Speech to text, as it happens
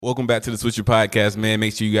Welcome back to the Swisher Podcast, man.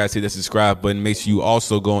 Make sure you guys hit that subscribe button. Make sure you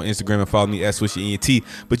also go on Instagram and follow me at SwisherENT.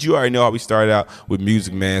 But you already know how we started out with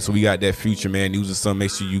music, man. So we got that future, man, news and something. Make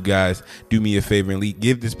sure you guys do me a favor and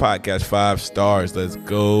give this podcast 5 stars. Let's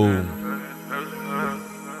go.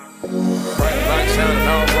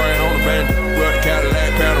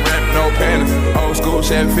 No panties, old school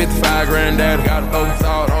Chevy 55 granddaddy. Got a throw the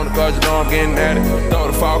salt on the cause you know I'm getting at it. Throw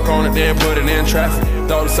the fork on it, then put it in traffic.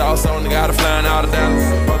 Throw the sauce on it, got it flying out of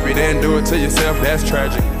Dallas. Hope you didn't do it to yourself, that's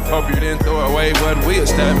tragic. Hope you didn't throw away what we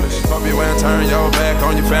established. Hope you ain't turn your back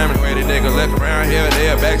on your family. Way the nigga left around here,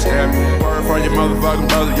 they'll backstab you. Word from your motherfucking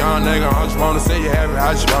brother, young nigga. I just wanna say you happy,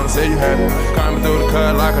 I just wanna say you happy. Coming through the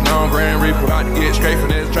cut like a known Grand Reaper. About to get straight from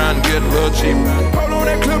this, trying to get a little cheaper. Hold on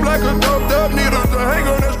that clip like a doped up needle. Hang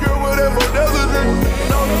on that skirt, whatever does it.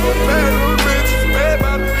 No, bad little bitches, bad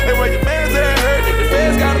about it. And when your man's at hurt, the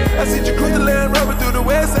feds got him. I see you cruise the land rubber through the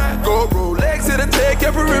west side. Go Rolex, it'll take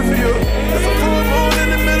your peripheral. There's a full moon in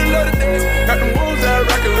the middle of the dance. Got the wounds out,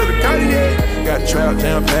 rockin' little Cartier. Got the trap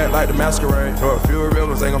jam packed like the masquerade. Or a few real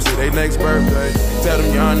ones ain't gon' see they next birthday. Tell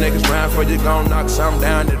them young niggas round for you gon' knock something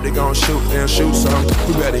down. If they gon' shoot, then shoot something.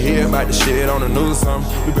 You better hear about this shit on the news or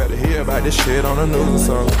something. You better hear about this shit on the news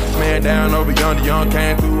or something. Man down over yonder, young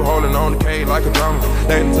came through holding on the cage like a drummer.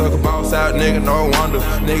 They done took a boss out, nigga, no wonder.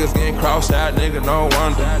 Niggas getting crossed out, nigga, no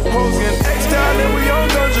wonder. Hoes getting X-Town and we on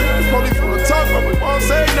dungeon. This police full of talk, but we won't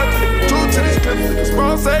say nothing. Niggas true to these clips, niggas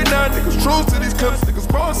won't say nothing. Niggas true to these clips,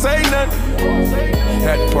 niggas won't say nothing.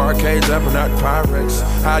 Had the parquet jumping out the Pyrex.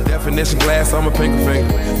 High definition glass on my pinky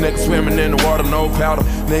finger. Niggas swimming in the water, no powder.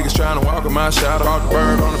 Niggas trying to walk in my shadow. Caught the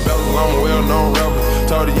bird on the belt along the well-known rebel.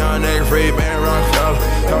 Told the young nigga free Ben Rockefeller.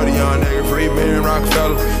 Told the young nigga free Ben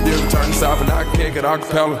Rockefeller. You can turn this off and I can kick it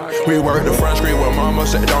acapella. We worked the front street where mama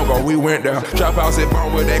said don't go, we went there. Trap house hit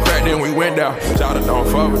bone with that crack, then we went there. Shout out, don't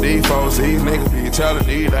fuck with these folks. These niggas be telling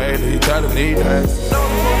these days, they telling these days. No,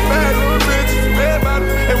 bad little bitches, bad about it.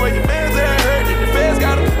 And when your man's at hurt, the feds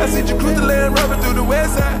got him. I see you cruise the land rubber through the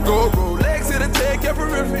west side. Go Rolex, it'll take your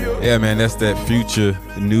peripheral. Yeah, man, that's that future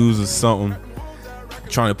news or something.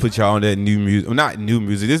 Trying to put y'all on that new music. Well, not new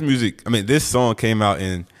music. This song came out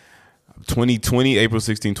in 2020, April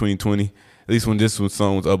 16, 2020. At least when this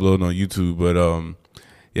song was uploaded on YouTube. But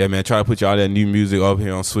yeah, man, try to put y'all that new music up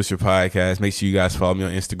here on Swisher Podcast. Make sure you guys follow me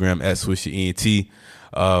on Instagram at SwisherENT.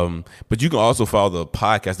 But you can also follow the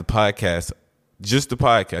podcast. Just the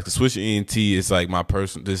podcast. The Swisher ENT is like my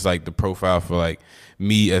personal. This is like the profile for like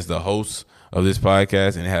me as the host of this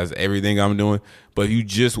podcast, and it has everything I'm doing. But if you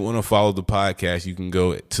just want to follow the podcast, you can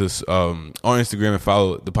go to on Instagram and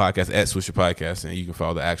follow the podcast at Swisher Podcast, and you can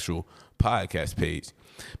follow the actual podcast page.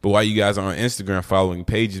 But while you guys are on Instagram following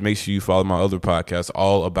pages, make sure you follow my other podcast,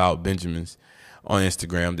 All About Benjamins, on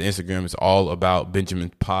Instagram. The Instagram is All About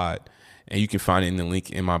Benjamin Pod. And you can find it in the link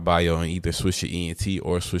in my bio on either Swisher ENT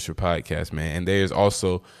or Swisher Podcast, man. And there's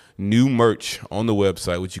also new merch on the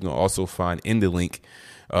website, which you can also find in the link.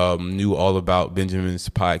 New All About Benjamin's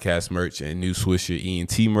podcast merch and new Swisher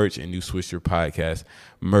ENT merch and new Swisher Podcast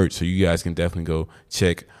merch. So you guys can definitely go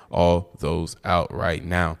check all those out right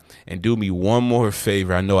now. And do me one more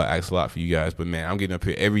favor. I know I ask a lot for you guys, but man, I'm getting up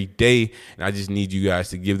here every day and I just need you guys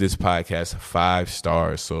to give this podcast 5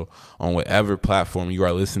 stars. So on whatever platform you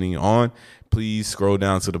are listening on, please scroll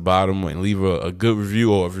down to the bottom and leave a good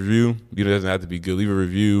review or a review. It doesn't have to be good. Leave a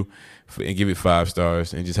review and give it 5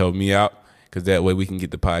 stars and just help me out. Because that way we can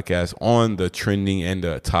get the podcast on the trending and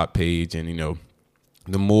the top page. And, you know,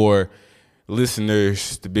 the more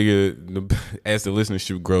listeners, as the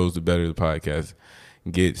listenership grows, the better the podcast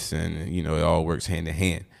gets. And, you know, it all works hand in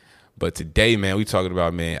hand. But today, man, we talking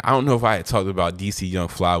about, man, I don't know if I had talked about DC Young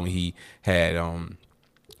Fly when he had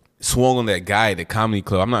swung on that guy at the comedy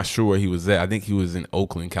club. I'm not sure where he was at. I think he was in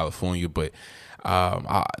Oakland, California. But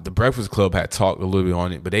the Breakfast Club had talked a little bit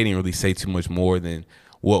on it, but they didn't really say too much more than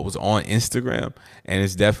what was on Instagram. And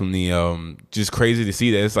it's definitely just crazy to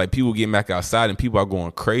see that. It's like people getting back outside and people are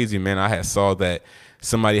going crazy, man. I had saw that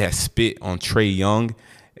somebody had spit on Trae Young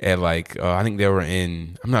at I think they were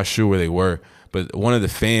I'm not sure where they were, but one of the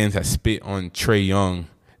fans had spit on Trae Young.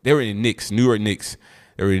 They were in New York Knicks.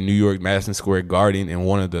 They were in New York, Madison Square Garden, and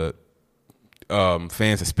one of the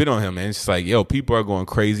fans had spit on him, and it's just like, yo, people are going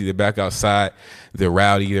crazy. They're back outside. They're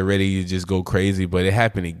rowdy. They're ready to just go crazy. But it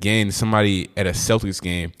happened again. Somebody at a Celtics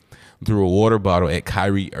game threw a water bottle at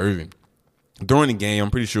Kyrie Irving during the game.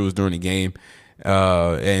 I'm pretty sure it was during the game.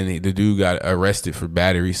 And the dude got arrested for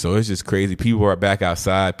battery. So it's just crazy. People are back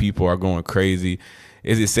outside. People are going crazy.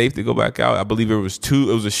 Is it safe to go back out? I believe it was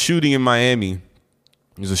a shooting in Miami.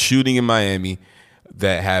 It was a shooting in Miami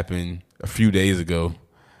that happened a few days ago.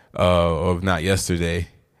 Or not yesterday.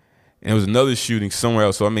 And it was another shooting somewhere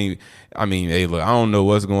else. So I mean, hey, look, I don't know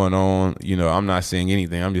what's going on. You know, I'm not saying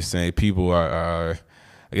anything. I'm just saying people are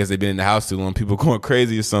I guess they've been in the house too long. People going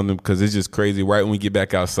crazy or something, because it's just crazy. Right when we get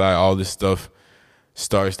back outside, all this stuff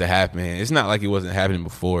starts to happen. It's not like it wasn't happening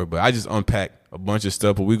before, but I just unpacked a bunch of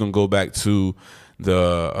stuff. But we're gonna go back to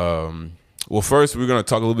the well, first we're gonna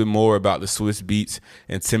talk a little bit more about the Swizz Beatz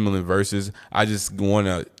and Timbaland verses. I just want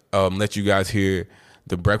to let you guys hear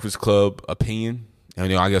the Breakfast Club opinion,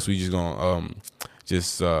 and I guess we just gonna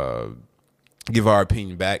give our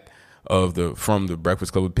opinion back from the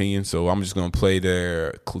Breakfast Club opinion. So I'm just gonna play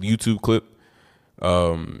their YouTube clip,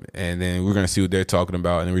 and then we're gonna see what they're talking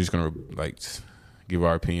about, and then we're just gonna give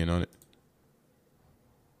our opinion on it.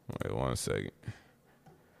 Wait 1 second.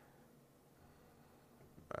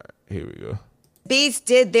 All right, here we go. Beatz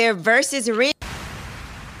did their versus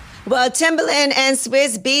Well, Timbaland and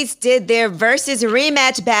Swizz Beatz did their versus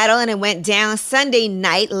rematch battle, and it went down Sunday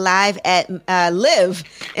night live at Live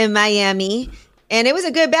in Miami. And it was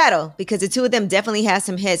a good battle because the two of them definitely had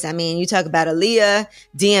some hits. I mean, you talk about Aaliyah,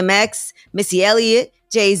 DMX, Missy Elliott,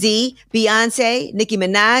 Jay-Z, Beyonce, Nicki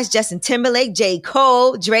Minaj, Justin Timberlake, J.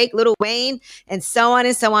 Cole, Drake, Lil Wayne, and so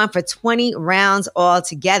on for 20 rounds all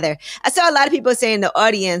together. I saw a lot of people saying the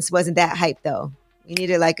audience wasn't that hyped, though. We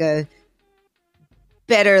needed like a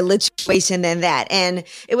better situation than that. And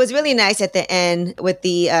it was really nice at the end with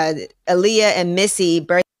the Aaliyah and Missy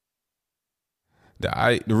birthday.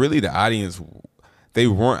 The audience, they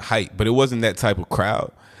weren't hyped, but it wasn't that type of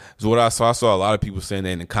crowd. So what I saw a lot of people saying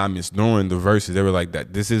that in the comments during the verses. They were like,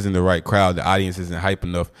 that this isn't the right crowd. The audience isn't hype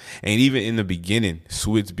enough. And even in the beginning,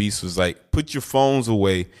 Swizz Beatz was like, put your phones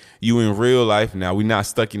away. You in real life now. We're not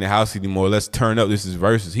stuck in the house anymore. Let's turn up. This is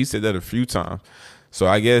verses. He said that a few times. So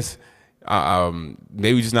I guess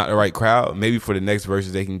maybe just not the right crowd. Maybe for the next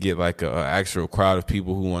verses they can get like an actual crowd of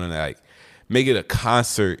people who want to like make it a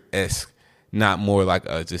concert-esque, not more like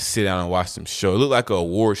just sit down and watch some show. It looked like an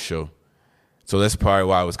award show. So that's probably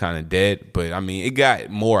why it was kind of dead. But, I mean, it got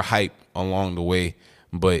more hype along the way.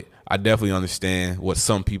 But I definitely understand what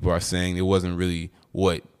some people are saying. It wasn't really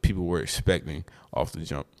what people were expecting off the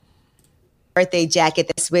jump. Birthday jacket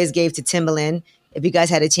that Swizz gave to Timbaland. If you guys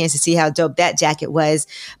had a chance to see how dope that jacket was.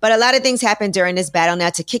 But a lot of things happened during this battle.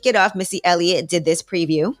 Now, to kick it off, Missy Elliott did this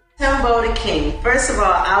preview. Timbo the King. First of all,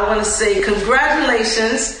 I want to say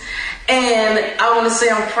congratulations. And I want to say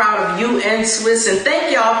I'm proud of you and Swizz. And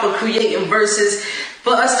thank y'all for creating verses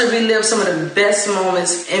for us to relive some of the best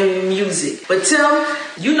moments in music. But Tim,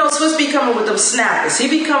 you know Swizz be coming with them snappers. He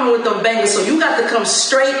be coming with them bangers. So you got to come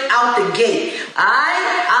straight out the gate.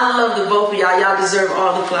 I love the both of y'all. Y'all deserve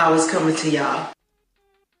all the flowers coming to y'all.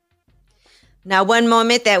 Now, one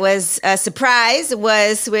moment that was a surprise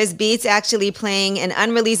was Swizz Beatz actually playing an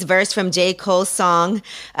unreleased verse from J. Cole's song,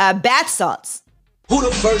 Bath Salts. Who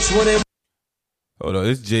the first one in? Hold on,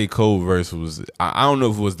 this J. Cole verse was, I don't know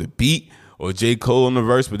if it was the beat or J. Cole on the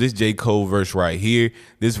verse, but this J. Cole verse right here,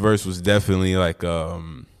 this verse was definitely like, I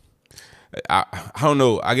don't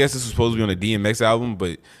know, I guess this was supposed to be on a DMX album,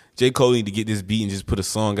 but J. Cole need to get this beat and just put a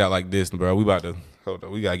song out like this, bro. We got to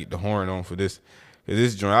get the horn on for this.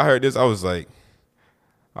 This joint, I heard this, I was like,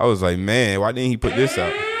 man, why didn't he put this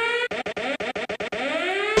out?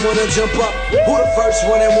 Wanna jump up? Who the first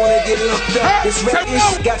one that wanna get locked up? This rap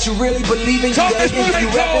ish got you really believing you if you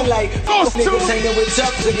rapping like niggas hanging with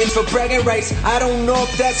tough looking for bragging rights. I don't know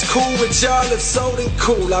if that's cool with y'all. If so, then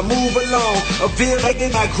cool. I move along. A veil like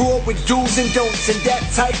I grew up with do's and don'ts, and that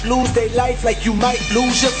type lose their life like you might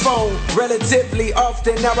lose your phone. Relatively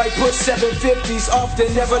often, now I put 750s often,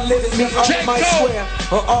 never lifted me off my square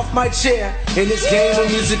or off my chair. In this game of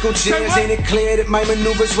musical chairs, ain't it clear that my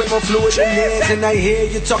maneuvers way more fluid than theirs? And I hear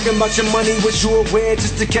you talking about your money, was you aware?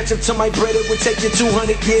 Just to catch up to my bread, it would take you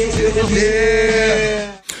 200 years.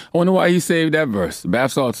 Yeah. I wonder why he saved that verse.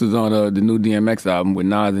 Bath Salts is on the new DMX album with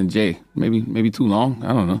Nas and Jay. Maybe too long.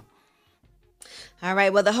 I don't know. All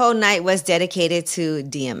right. Well, the whole night was dedicated to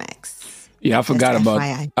DMX. Yeah, I forgot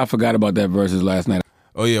about that verses last night.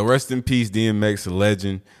 Oh yeah, rest in peace, DMX, a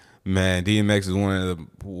legend. Man, DMX is one of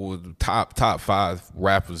the top 5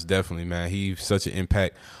 rappers, definitely, man. He's such an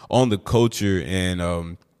impact on the culture,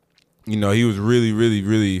 and you know, he was really, really,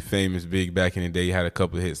 really famous, big back in the day. He had a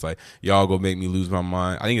couple of hits like "Y'all Gonna Make Me Lose My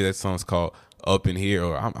Mind." I think that song's called "Up in Here,"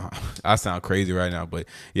 or I sound crazy right now, but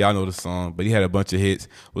y'all know the song. But he had a bunch of hits,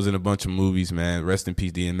 was in a bunch of movies, man. Rest in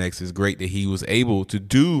peace, DMX. It's great that he was able to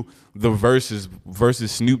do the versus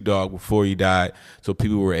Snoop Dogg before he died, so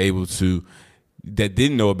people were able to, that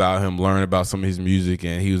didn't know about him, learn about some of his music,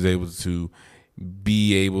 and he was able to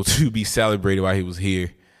be celebrated while he was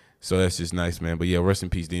here. So that's just nice, man. But yeah, rest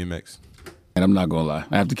in peace, DMX. And I'm not going to lie.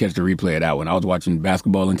 I have to catch the replay of that one. I was watching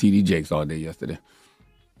basketball and TD Jakes all day yesterday.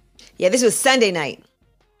 Yeah, this was Sunday night.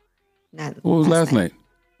 Not What was last night?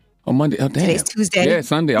 Oh, Monday. Oh, damn. Today's Tuesday. Yeah,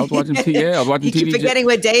 Sunday. I was watching I was watching You keep TD forgetting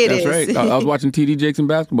what day it is. That's right. I was watching TD Jakes and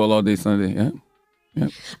basketball all day Sunday. Yeah.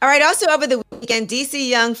 All right. Also over the weekend, DC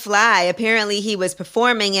Young Fly, apparently he was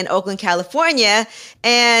performing in Oakland, California,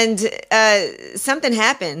 and something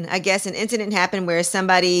happened. I guess an incident happened where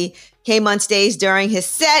somebody came on stage during his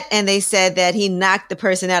set and they said that he knocked the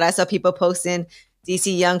person out. I saw people posting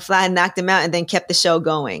DC Young Fly knocked him out and then kept the show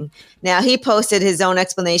going. Now, he posted his own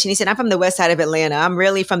explanation. He said, I'm from the west side of Atlanta. I'm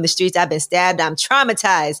really from the streets. I've been stabbed. I'm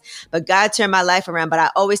traumatized, but God turned my life around. But I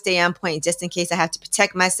always stay on point just in case I have to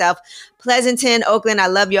protect myself. Pleasanton, Oakland, I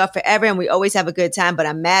love y'all forever, and we always have a good time, but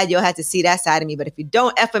I'm mad you'll have to see that side of me. But if you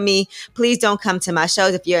don't F with me, please don't come to my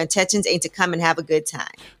shows if your intentions ain't to come and have a good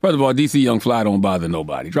time. First of all, DC Young Fly don't bother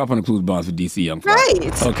nobody. Drop on the clues bonds for DC Young Fly.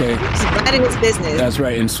 Right. Okay. He's running his business. That's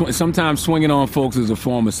right. And sometimes swinging on folks is a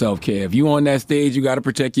form of self-care. If you on that stage, you got to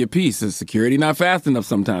protect your peace. The security not fast enough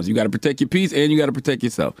sometimes. You got to protect your peace and you got to protect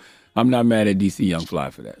yourself. I'm not mad at DC Young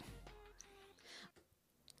Fly for that.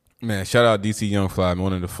 Man, shout out DC Young Fly,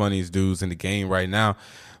 one of the funniest dudes in the game right now.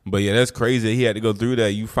 But yeah, that's crazy that he had to go through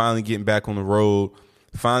that. You finally getting back on the road,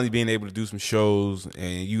 finally being able to do some shows,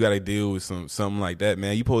 and you got to deal with something like that,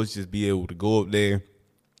 man. You supposed to just be able to go up there,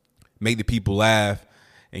 make the people laugh,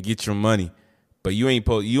 and get your money. But you ain't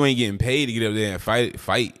getting paid to get up there and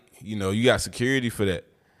fight. You know, you got security for that.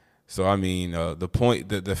 So I mean,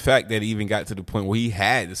 the fact that he even got to the point where he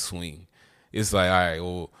had to swing, it's like, all right,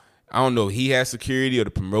 well, I don't know if he has security or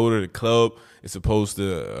the promoter, the club is supposed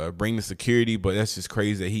to bring the security, but that's just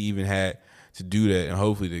crazy that he even had to do that. And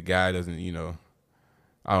hopefully the guy doesn't,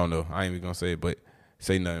 I don't know. I ain't even going to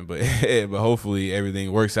say nothing. But but hopefully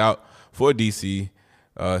everything works out for DC,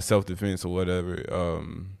 self-defense or whatever.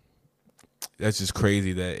 That's just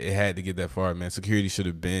crazy that it had to get that far, man. Security should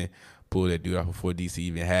have been pulled that dude out before DC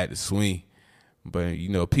even had to swing. But,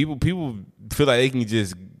 people feel like they can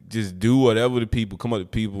just do whatever to people, come up to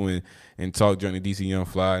people and talk during the DC Young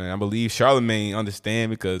Fly. And I believe Charlemagne understand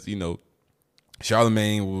because,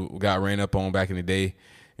 Charlemagne got ran up on back in the day.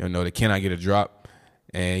 They cannot get a drop.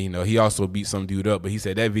 And, he also beat some dude up. But he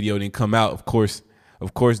said that video didn't come out. Of course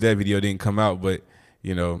that video didn't come out. But,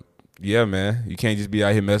 yeah, man, you can't just be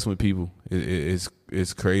out here messing with people.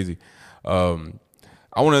 It's crazy.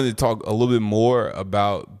 I wanted to talk a little bit more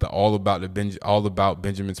about the All About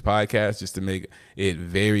Benjamin's podcast, just to make it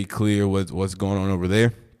very clear what's going on over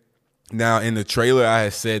there. Now, in the trailer, I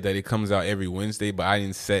had said that it comes out every Wednesday, but I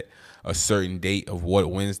didn't set a certain date of what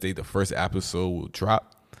Wednesday the first episode will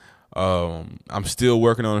drop. I'm still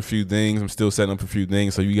working on a few things. I'm still setting up a few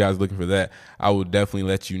things. So you guys looking for that, I will definitely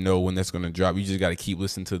let you know when that's going to drop. You just got to keep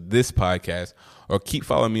listening to this podcast or keep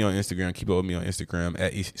following me on Instagram. Keep up with me on Instagram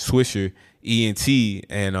at Swisher ENT,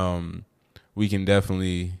 and we can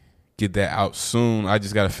definitely get that out soon. I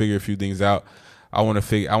just got to figure a few things out. I want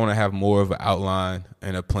to have more of an outline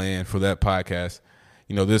and a plan for that podcast.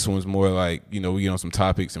 This one's more like, we get on some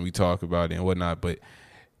topics and we talk about it and whatnot, but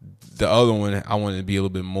the other one, I want to be a little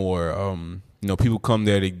bit more, people come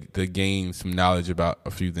there to gain some knowledge about a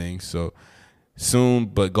few things. So soon,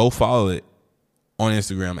 but go follow it on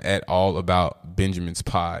Instagram at All About Benjamin's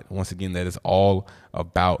Pod. Once again, that is All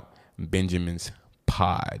About Benjamin's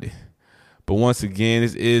Pod. But once again,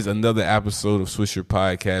 this is another episode of Swisher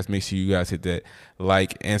Podcast. Make sure you guys hit that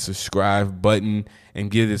like and subscribe button and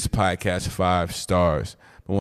give this podcast 5 stars.